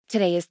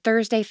Today is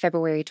Thursday,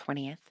 February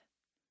 20th.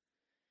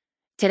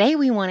 Today,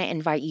 we want to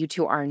invite you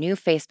to our new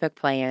Facebook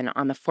plan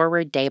on the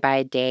Forward Day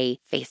by Day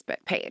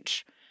Facebook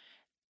page.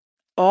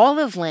 All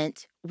of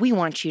Lent, we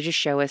want you to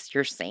show us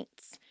your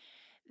saints.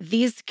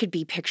 These could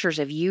be pictures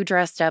of you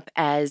dressed up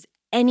as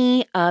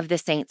any of the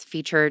saints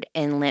featured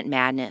in Lent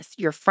Madness,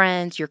 your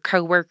friends, your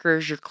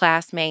coworkers, your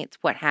classmates,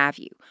 what have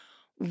you.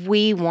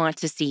 We want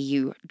to see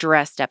you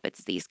dressed up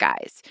as these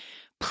guys.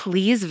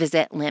 Please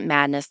visit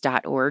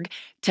lentmadness.org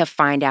to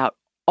find out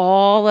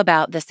all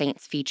about the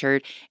saints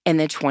featured in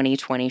the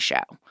 2020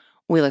 show.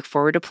 We look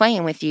forward to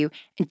playing with you,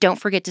 and don't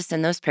forget to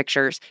send those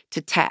pictures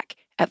to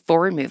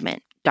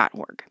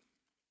tech@forwardmovement.org.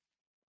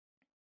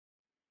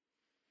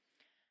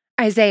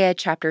 Isaiah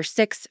chapter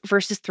 6,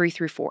 verses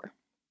 3-4.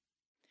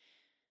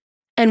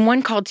 And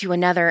one called to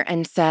another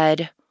and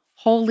said,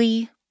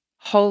 "Holy,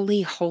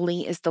 holy,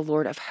 holy is the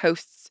Lord of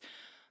hosts.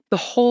 The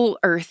whole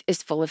earth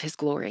is full of his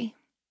glory."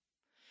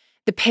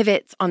 The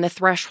pivots on the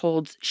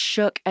thresholds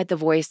shook at the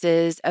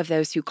voices of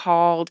those who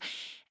called,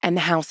 and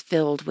the house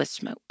filled with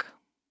smoke.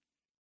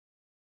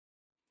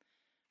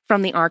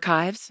 From the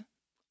archives,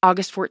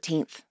 August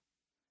 14th,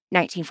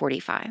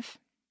 1945.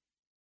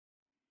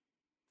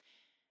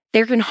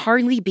 There can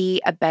hardly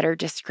be a better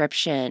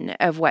description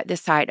of what the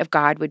sight of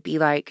God would be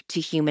like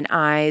to human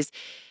eyes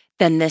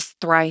than this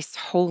thrice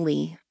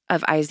holy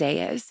of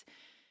Isaiah's,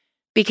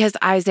 because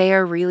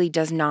Isaiah really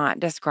does not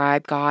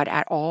describe God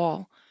at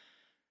all.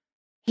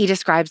 He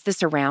describes the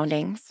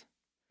surroundings,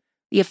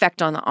 the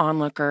effect on the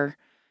onlooker,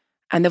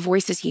 and the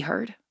voices he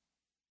heard.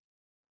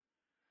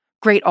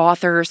 Great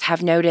authors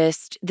have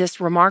noticed this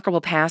remarkable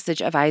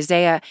passage of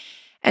Isaiah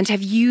and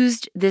have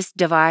used this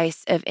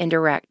device of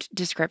indirect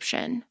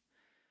description.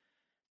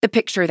 The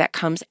picture that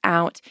comes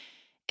out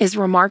is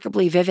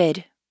remarkably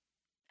vivid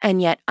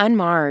and yet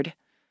unmarred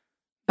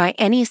by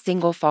any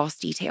single false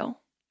detail.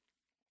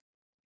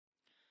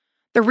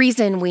 The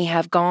reason we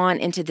have gone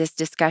into this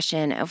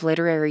discussion of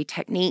literary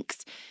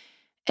techniques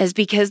is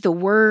because the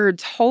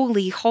words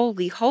holy,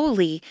 holy,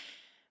 holy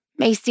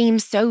may seem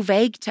so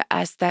vague to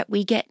us that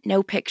we get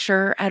no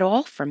picture at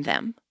all from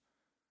them.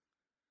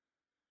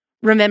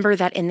 Remember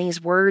that in these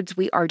words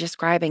we are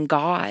describing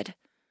God,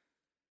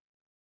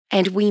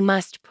 and we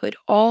must put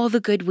all the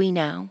good we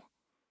know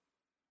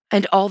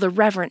and all the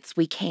reverence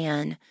we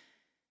can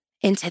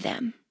into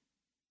them.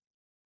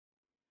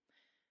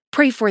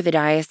 Pray for the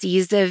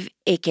dioceses of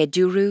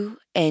Ikeduru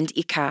and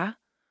Ika,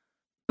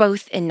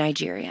 both in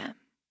Nigeria.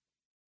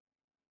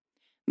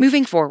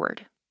 Moving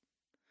forward,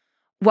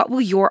 what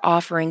will your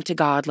offering to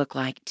God look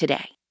like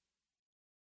today?